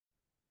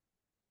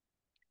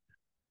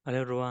Hello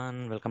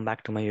everyone, welcome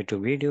back to my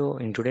YouTube video.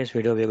 In today's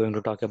video, we are going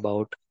to talk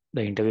about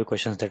the interview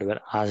questions that were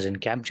asked in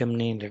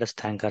Capgemini. Let us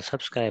thank our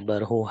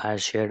subscriber who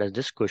has shared us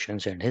these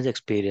questions and his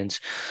experience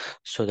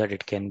so that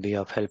it can be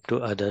of help to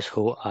others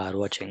who are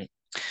watching.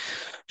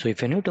 So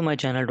if you're new to my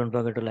channel, don't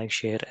forget to like,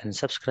 share and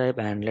subscribe,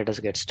 and let us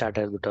get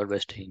started without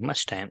wasting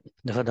much time.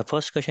 The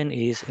first question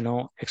is,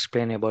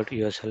 explain about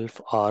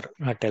yourself or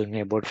tell me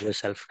about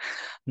yourself.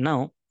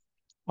 Now,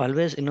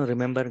 always,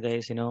 remember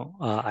guys,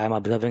 I am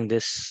observing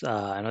this,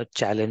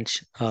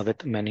 challenge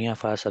with many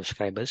of our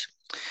subscribers.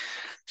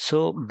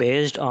 So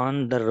based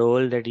on the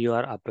role that you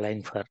are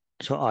applying for,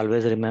 so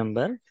always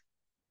remember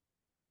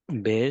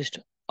based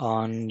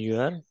on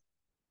your,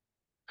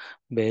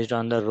 based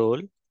on the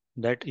role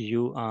that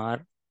you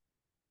are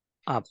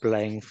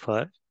applying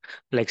for,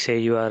 like say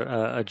you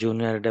are a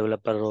junior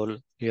developer role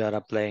you are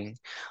applying,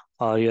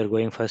 or you are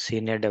going for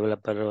senior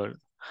developer role,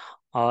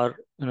 or,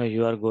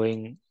 you are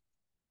going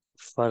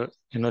for,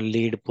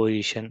 lead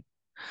position.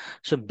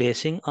 So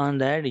basing on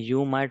that,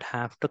 you might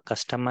have to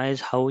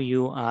customize how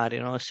you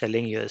are,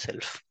 selling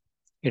yourself.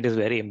 It is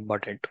very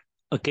important.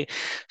 Okay.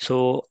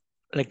 So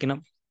like,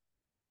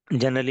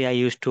 generally I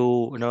used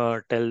to,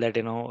 tell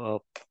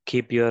that,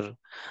 keep your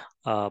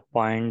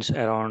points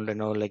around,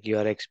 like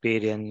your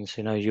experience,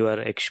 your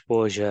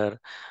exposure,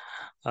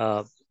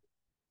 uh,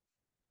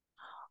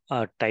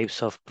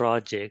 types of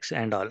projects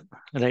and all,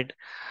 right?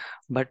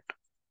 But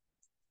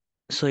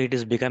so it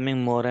is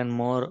becoming more and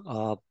more,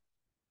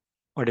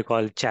 what do you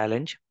call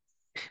challenge,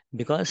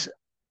 because,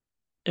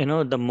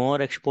 the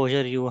more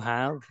exposure you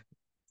have,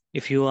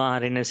 if you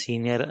are in a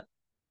senior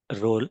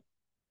role,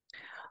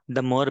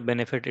 the more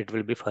benefit it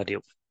will be for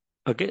you.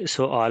 Okay,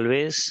 so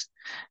always,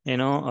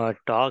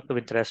 talk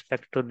with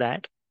respect to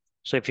that.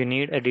 So if you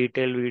need a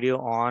detailed video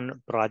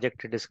on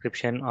project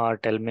description or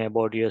tell me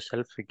about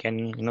yourself, you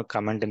can,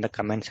 comment in the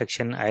comment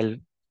section. I'll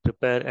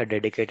prepare a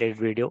dedicated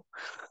video.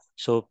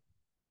 So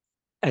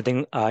I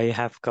think I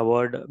have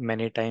covered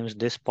many times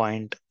this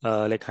point,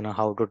 like,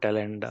 how to tell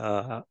and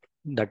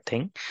that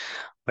thing.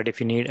 But if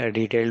you need a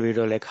detailed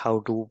video like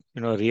how to,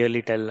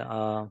 really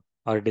tell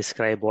or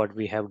describe what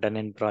we have done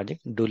in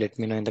project, do let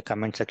me know in the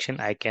comment section.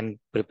 I can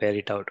prepare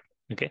it out.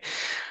 Okay.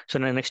 So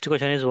the next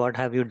question is, what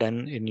have you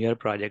done in your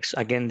projects?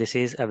 Again, this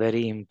is a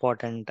very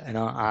important,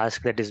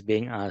 ask that is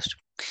being asked.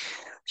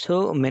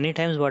 So many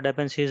times what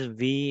happens is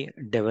we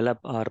develop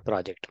our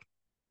project,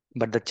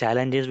 but the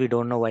challenge is we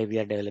don't know why we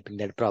are developing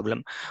that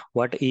problem.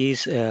 What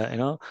is,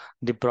 the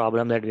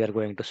problem that we are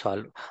going to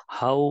solve?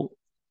 How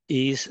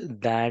is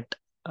that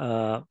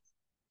uh,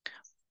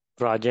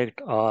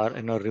 project or,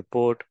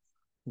 report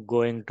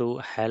going to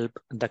help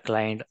the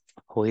client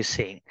who is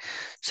saying?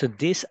 So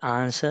these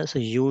answers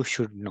you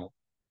should know.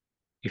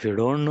 If you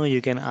don't know,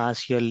 you can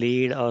ask your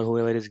lead or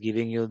whoever is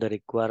giving you the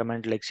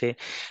requirement, like say,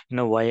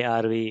 why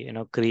are we,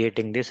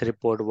 creating this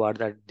report?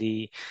 What are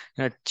the,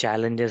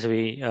 challenges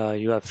we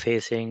you are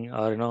facing,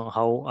 or,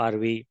 how are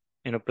we,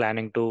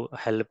 planning to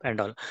help and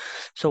all.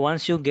 So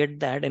once you get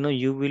that,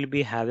 you will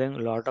be having a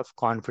lot of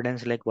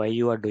confidence, like why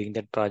you are doing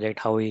that project,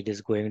 how it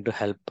is going to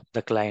help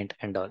the client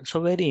and all.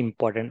 So very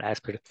important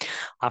aspect.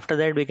 After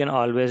that, we can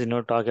always,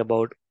 talk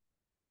about,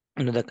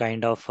 the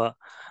kind of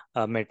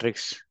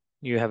metrics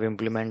you have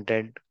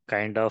implemented,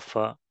 kind of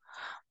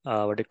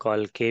what you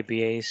call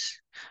KPIs,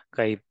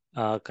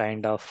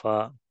 kind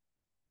of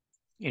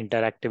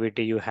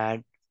interactivity you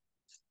had,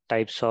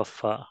 types of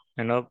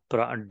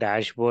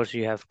dashboards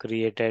you have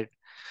created.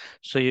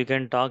 So you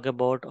can talk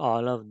about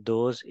all of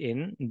those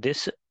in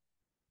this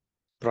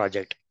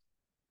project.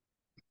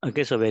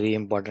 Okay, so very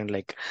important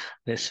like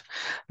this.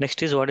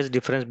 Next is, what is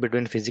difference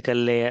between physical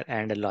layer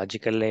and a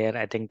logical layer?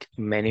 I think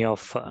many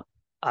of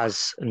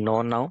us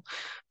know now.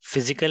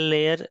 Physical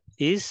layer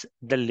is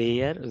the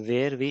layer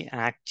where we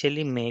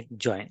actually make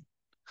join.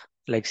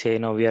 Like say,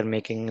 we are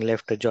making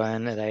left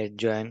join, right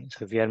join.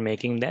 So if we are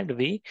making that,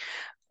 we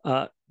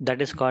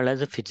that is called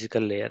as a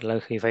physical layer.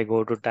 Like if I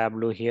go to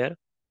Tableau here,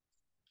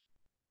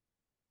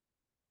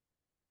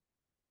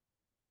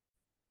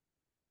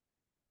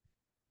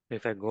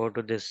 if I go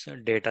to this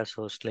data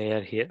source layer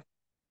here,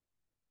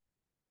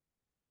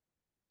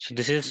 so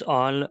this is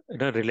all,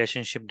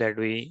 relationship that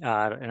we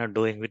are,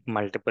 doing with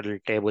multiple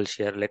tables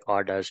here, like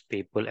orders,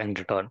 people, and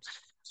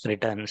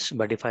returns.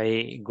 But if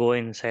I go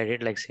inside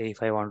it, like say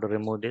if I want to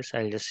remove this,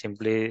 I'll just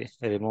simply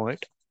remove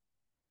it.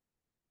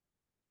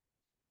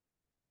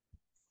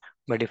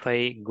 But if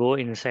I go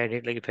inside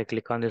it, like if I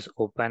click on this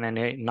open,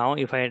 and now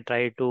if I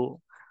try to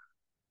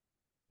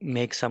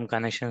make some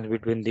connections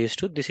between these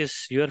two, this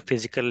is your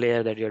physical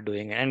layer that you're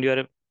doing, and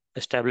you're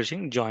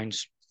establishing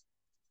joins.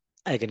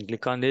 I can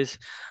click on this.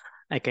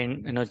 I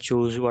can,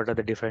 choose what are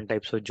the different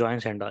types of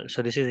joints and all.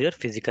 So this is your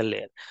physical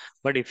layer.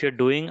 But if you're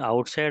doing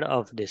outside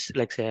of this,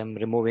 like say I'm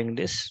removing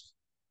this,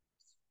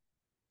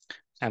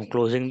 I'm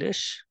closing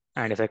this,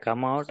 and if I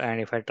come out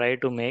and if I try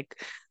to make,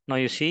 now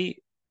you see,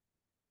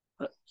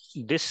 uh,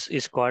 this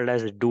is called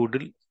as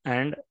doodle,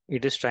 and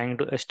it is trying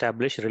to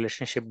establish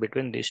relationship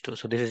between these two.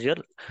 So this is your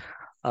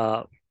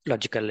uh,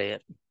 logical layer.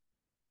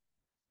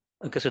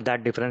 Okay, so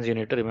that difference you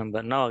need to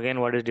remember. Now again,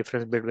 what is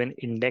difference between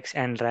index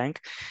and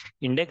rank?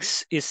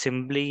 Index is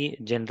simply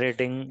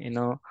generating,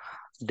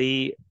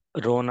 the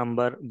row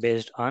number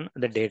based on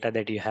the data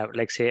that you have.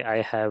 Like say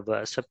I have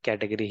a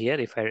subcategory here.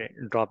 If I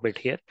drop it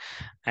here,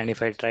 and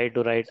if I try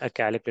to write a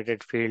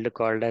calculated field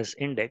called as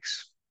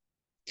index,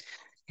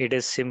 it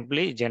is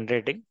simply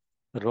generating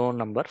row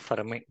number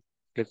for me.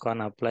 Click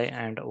on apply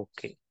and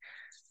OK.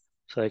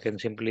 So I can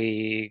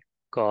simply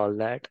call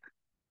that.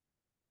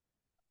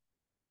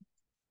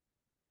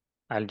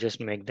 I'll just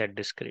make that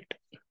discrete.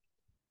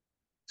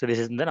 So this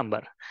is the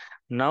number.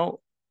 Now,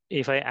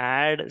 if I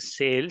add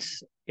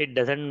sales, it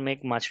doesn't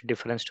make much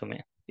difference to me.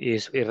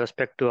 Is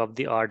irrespective of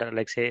the order.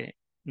 Like say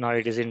now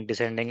it is in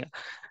descending.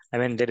 I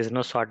mean there is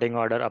no sorting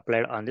order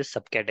applied on this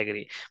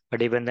subcategory.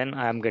 But even then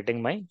I am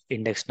getting my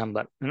index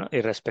number,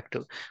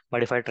 irrespective.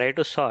 But if I try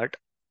to sort,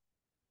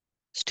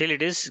 still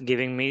it is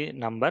giving me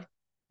number.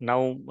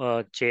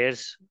 Now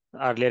chairs,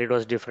 earlier it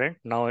was different.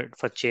 Now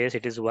for chairs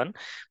it is one,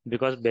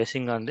 because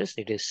basing on this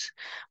it is.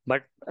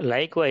 But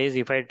likewise,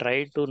 if I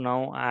try to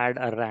now add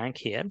a rank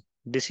here,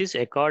 this is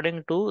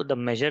according to the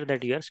measure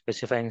that you are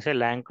specifying, say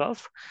rank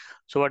of.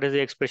 So what is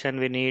the expression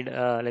we need?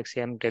 Like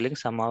say I'm telling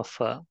sum of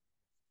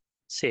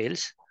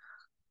sales,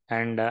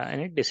 and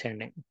it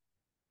descending.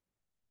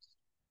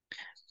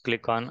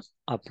 Click on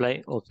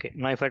apply. Okay.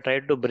 Now if I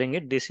try to bring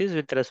it, this is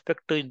with respect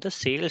to the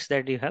sales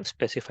that you have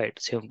specified.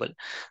 Simple.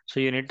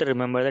 So you need to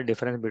remember the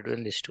difference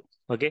between these two.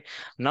 Okay.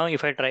 Now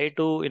if I try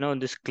to,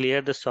 this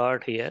clear the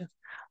sort here,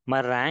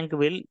 my rank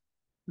will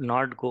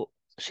not go.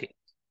 See,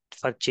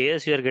 for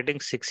chairs you are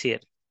getting 6 here,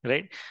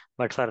 right?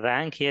 But for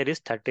rank here is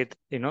 30,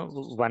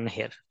 1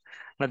 here.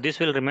 Now this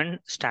will remain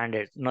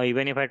standard. Now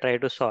even if I try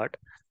to sort,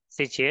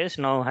 see chairs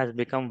now has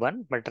become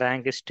 1, but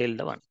rank is still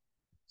the 1.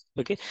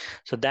 Okay,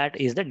 so that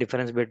is the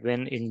difference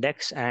between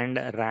index and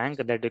rank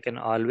that you can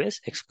always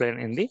explain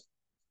in the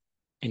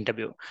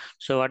interview.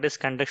 So what is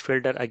context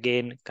filter?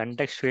 Again,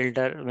 context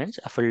filter means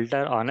a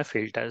filter on a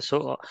filter.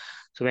 So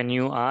when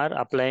you are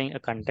applying a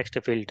context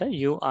filter,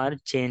 you are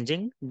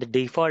changing the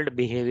default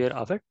behavior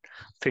of a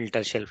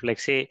filter shelf. Like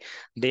say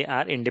they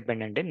are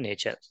independent in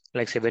nature.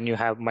 Like say when you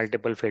have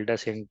multiple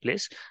filters in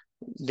place,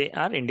 they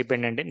are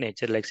independent in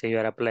nature. Like say you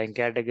are applying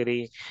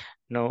category,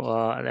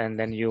 and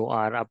then you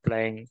are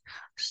applying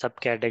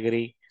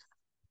subcategory.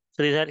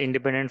 So these are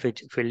independent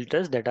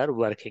filters that are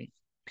working.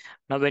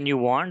 Now, when you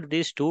want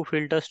these two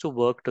filters to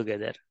work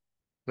together,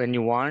 when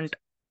you want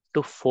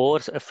to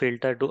force a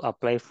filter to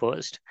apply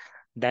first,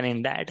 then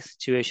in that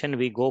situation,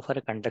 we go for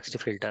a context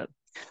filter.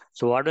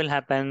 So what will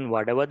happen?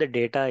 Whatever the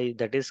data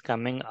that is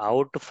coming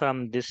out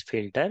from this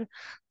filter,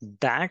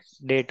 that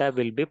data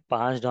will be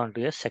passed on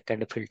to a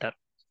second filter.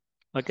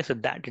 Okay, so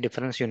that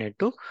difference you need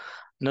to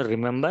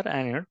remember,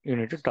 and you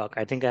need to talk.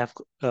 I think I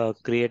have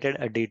created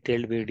a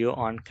detailed video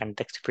on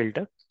context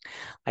filter.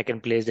 I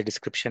can place the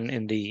description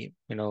in the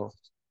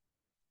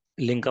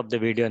link of the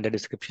video in the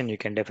description. You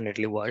can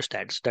definitely watch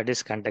that. So that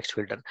is context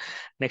filter.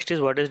 Next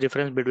is what is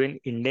difference between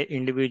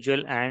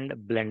individual and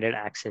blended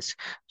access.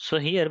 So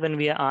here when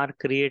we are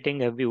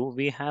creating a view,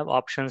 we have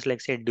options like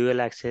say dual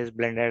access,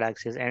 blended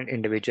access, and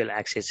individual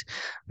access.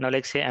 Now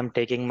like say I'm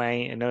taking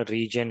my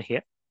region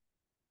here,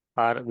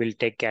 or we'll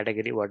take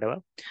category whatever,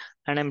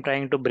 and I'm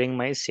trying to bring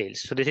my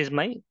sales. So this is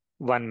my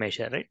one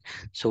measure, right?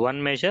 So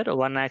one measure,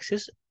 one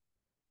axis,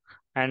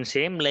 and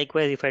same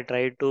likewise if I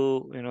try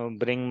to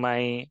bring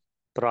my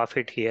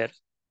profit here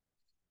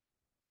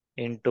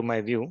into my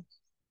view,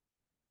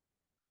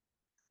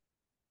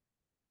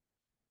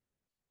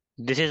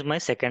 this is my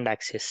second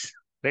axis,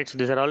 right? So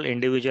these are all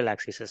individual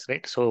axes,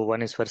 right? So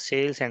one is for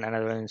sales and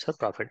another one is for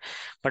profit.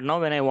 But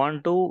now when I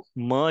want to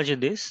merge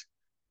this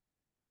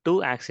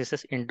two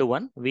axes into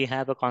one, we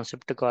have a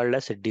concept called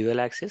as a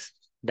dual axis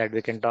that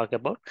we can talk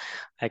about.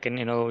 I can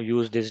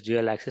use this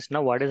dual axis.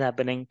 Now what is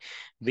happening?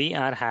 We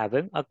are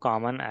having a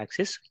common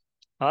axis,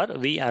 or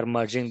we are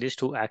merging these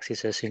two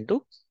axes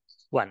into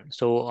one.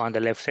 So on the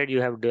left side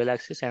you have dual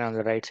axis, and on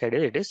the right side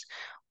it is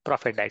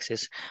profit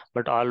axis.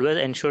 But always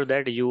ensure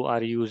that you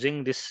are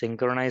using this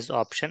synchronized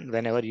option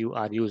whenever you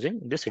are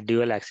using this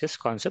dual axis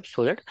concept,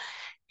 so that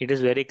it is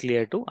very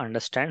clear to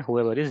understand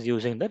whoever is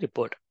using the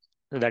report.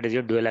 So that is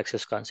your dual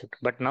axis concept.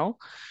 But now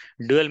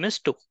dual means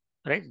two,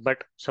 right?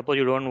 But suppose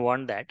you don't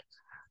want that,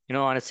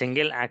 on a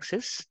single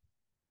axis,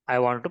 I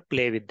want to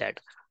play with that.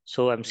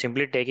 So I'm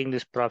simply taking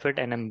this profit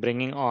and I'm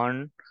bringing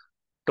on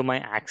to my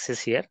axis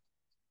here.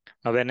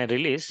 Now when I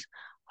release,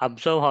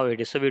 observe how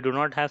it is. So we do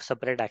not have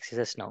separate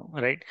axes now,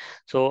 right?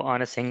 So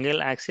on a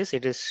single axis,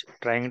 it is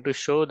trying to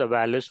show the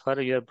values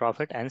for your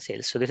profit and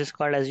sales. So this is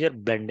called as your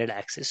blended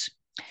axis.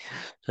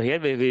 So here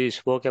we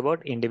spoke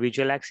about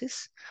individual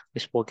axis, we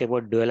spoke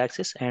about dual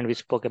axis, and we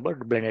spoke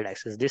about blended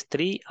axis. These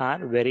three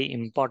are very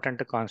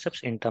important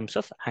concepts in terms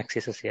of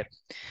axes here.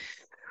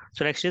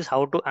 So next is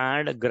how to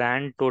add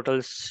grand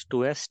totals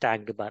to a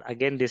stacked bar.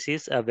 Again, this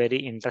is a very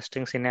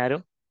interesting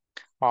scenario.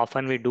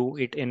 Often we do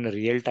it in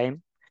real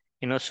time,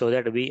 so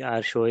that we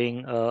are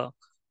showing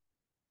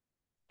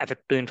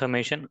effective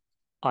information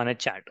on a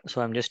chart.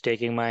 So I'm just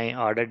taking my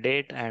order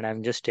date and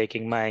I'm just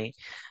taking my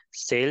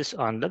sales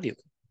on the view.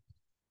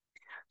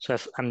 So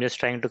if I'm just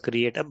trying to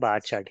create a bar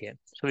chart here.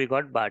 So we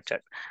got bar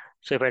chart.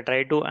 So if I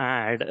try to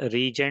add a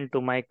region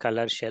to my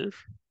color shelf,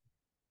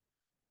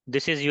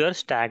 this is your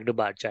stacked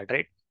bar chart,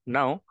 right?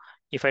 Now,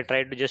 if I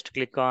try to just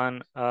click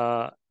on,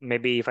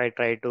 maybe if I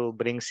try to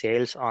bring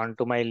sales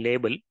onto my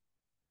label,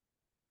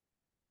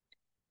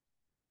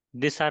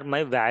 these are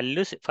my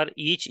values for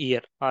each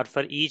year or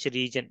for each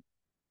region.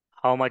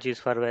 How much is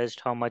for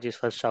West, how much is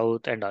for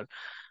South and all.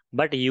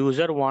 But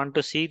user want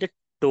to see the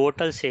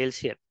total sales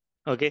here.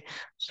 Okay,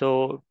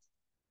 so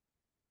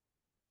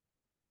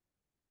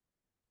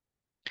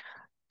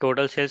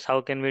total sales,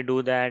 how can we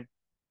do that?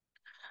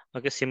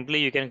 Okay, simply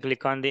you can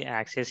click on the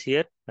axis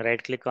here,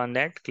 right click on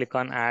that, click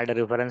on add a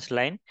reference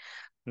line.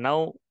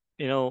 Now,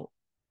 you know,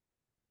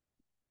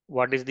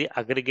 what is the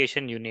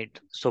aggregation you need?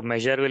 So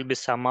measure will be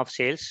sum of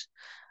sales.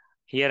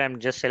 Here I'm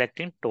just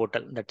selecting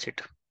total, that's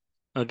it.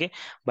 Okay,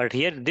 but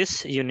here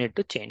this you need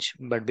to change.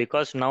 But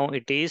because now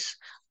it is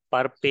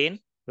per pane,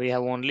 we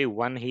have only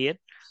one here.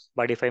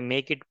 But if I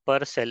make it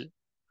per cell,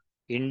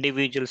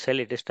 individual cell,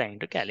 it is trying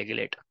to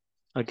calculate.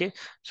 Okay,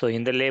 so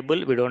in the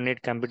label, we don't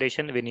need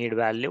computation, we need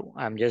value.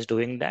 I'm just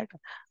doing that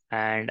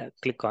and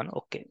click on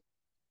OK.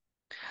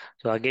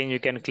 So again, you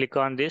can click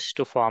on this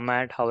to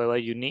format however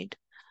you need.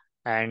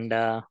 And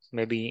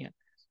maybe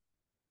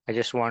I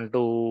just want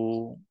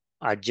to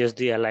adjust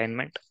the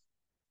alignment,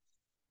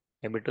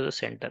 maybe to the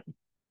center,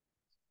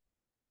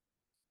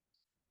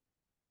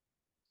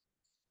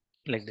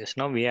 like this.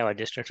 Now we have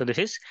adjusted. So this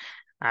is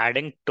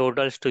adding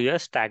totals to your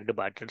stacked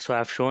bar chart. So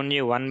I've shown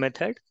you one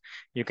method.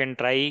 You can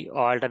try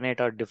alternate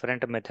or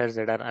different methods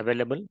that are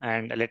available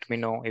and let me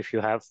know if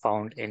you have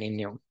found any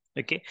new.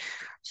 Okay.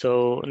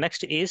 So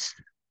next is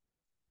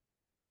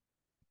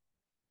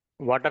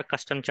what are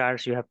custom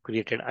charts you have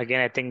created?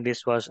 Again, I think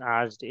this was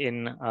asked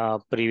in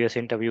previous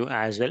interview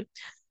as well.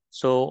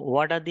 So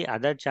what are the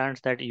other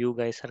charts that you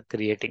guys are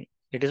creating?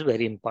 It is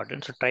very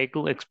important. So try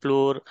to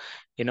explore,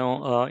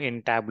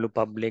 in Tableau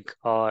public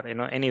or,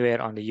 anywhere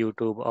on the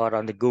YouTube or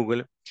on the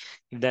Google,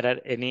 if there are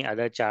any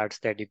other charts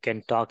that you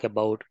can talk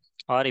about,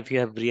 or if you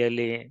have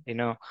really,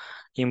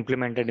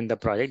 implemented in the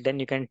project,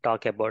 then you can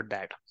talk about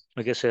that.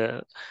 Okay,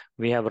 so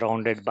we have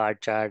rounded bar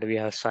chart, we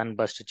have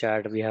sunburst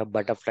chart, we have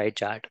butterfly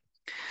chart,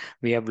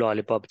 we have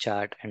lollipop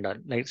chart and all.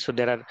 Like, so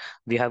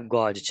we have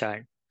gauge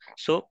chart.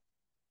 So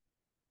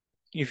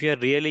if you are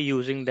really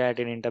using that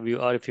in interview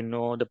or if you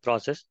know the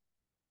process,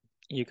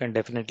 you can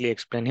definitely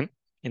explain him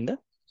in the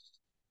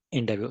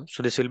interview.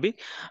 So this will be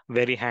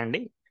very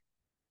handy.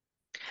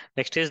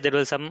 Next is there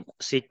were some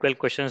SQL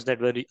questions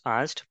that were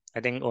asked.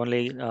 I think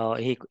only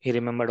he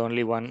remembered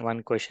only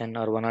one question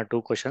or one or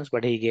two questions,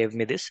 but he gave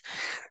me this.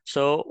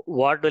 So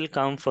what will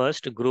come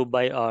first, group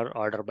by or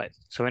order by?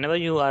 So whenever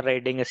you are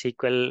writing a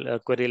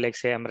SQL query, like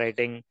say I'm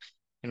writing,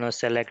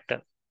 select,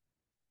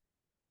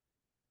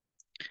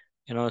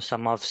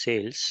 sum of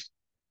sales,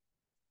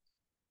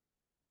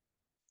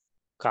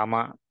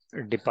 comma,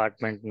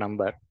 department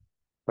number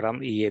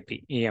from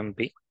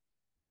EMP,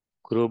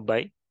 group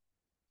by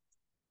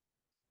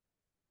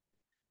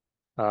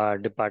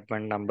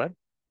department number,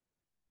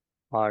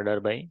 order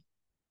by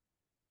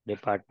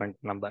department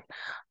number.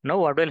 Now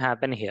what will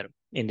happen here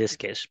in this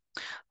case?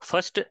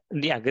 First,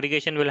 the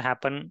aggregation will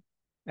happen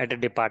at a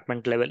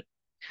department level.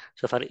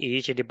 So for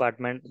each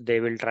department, they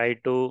will try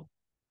to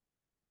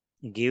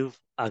give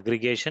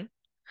aggregation.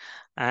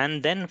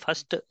 And then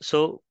first,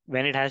 so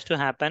when it has to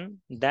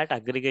happen, that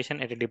aggregation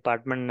at a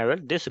department level,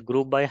 this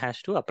group by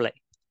has to apply,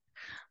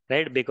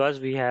 right? Because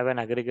we have an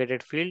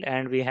aggregated field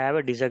and we have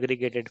a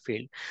disaggregated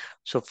field.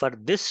 So for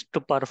this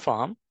to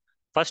perform,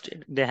 first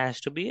there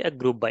has to be a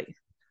group by.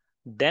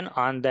 Then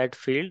on that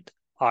field,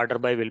 order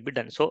by will be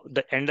done. So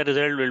the end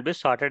result will be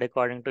sorted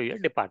according to your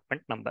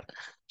department number.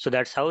 So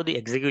that's how the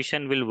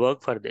execution will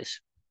work for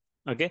this.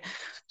 Okay,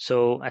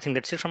 so I think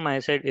that's it from my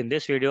side in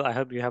this video. I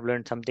hope you have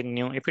learned something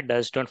new. If it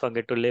does, don't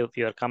forget to leave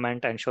your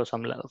comment and show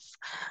some love.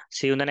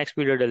 See you in the next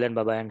video. Till then,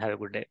 bye bye and have a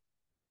good day.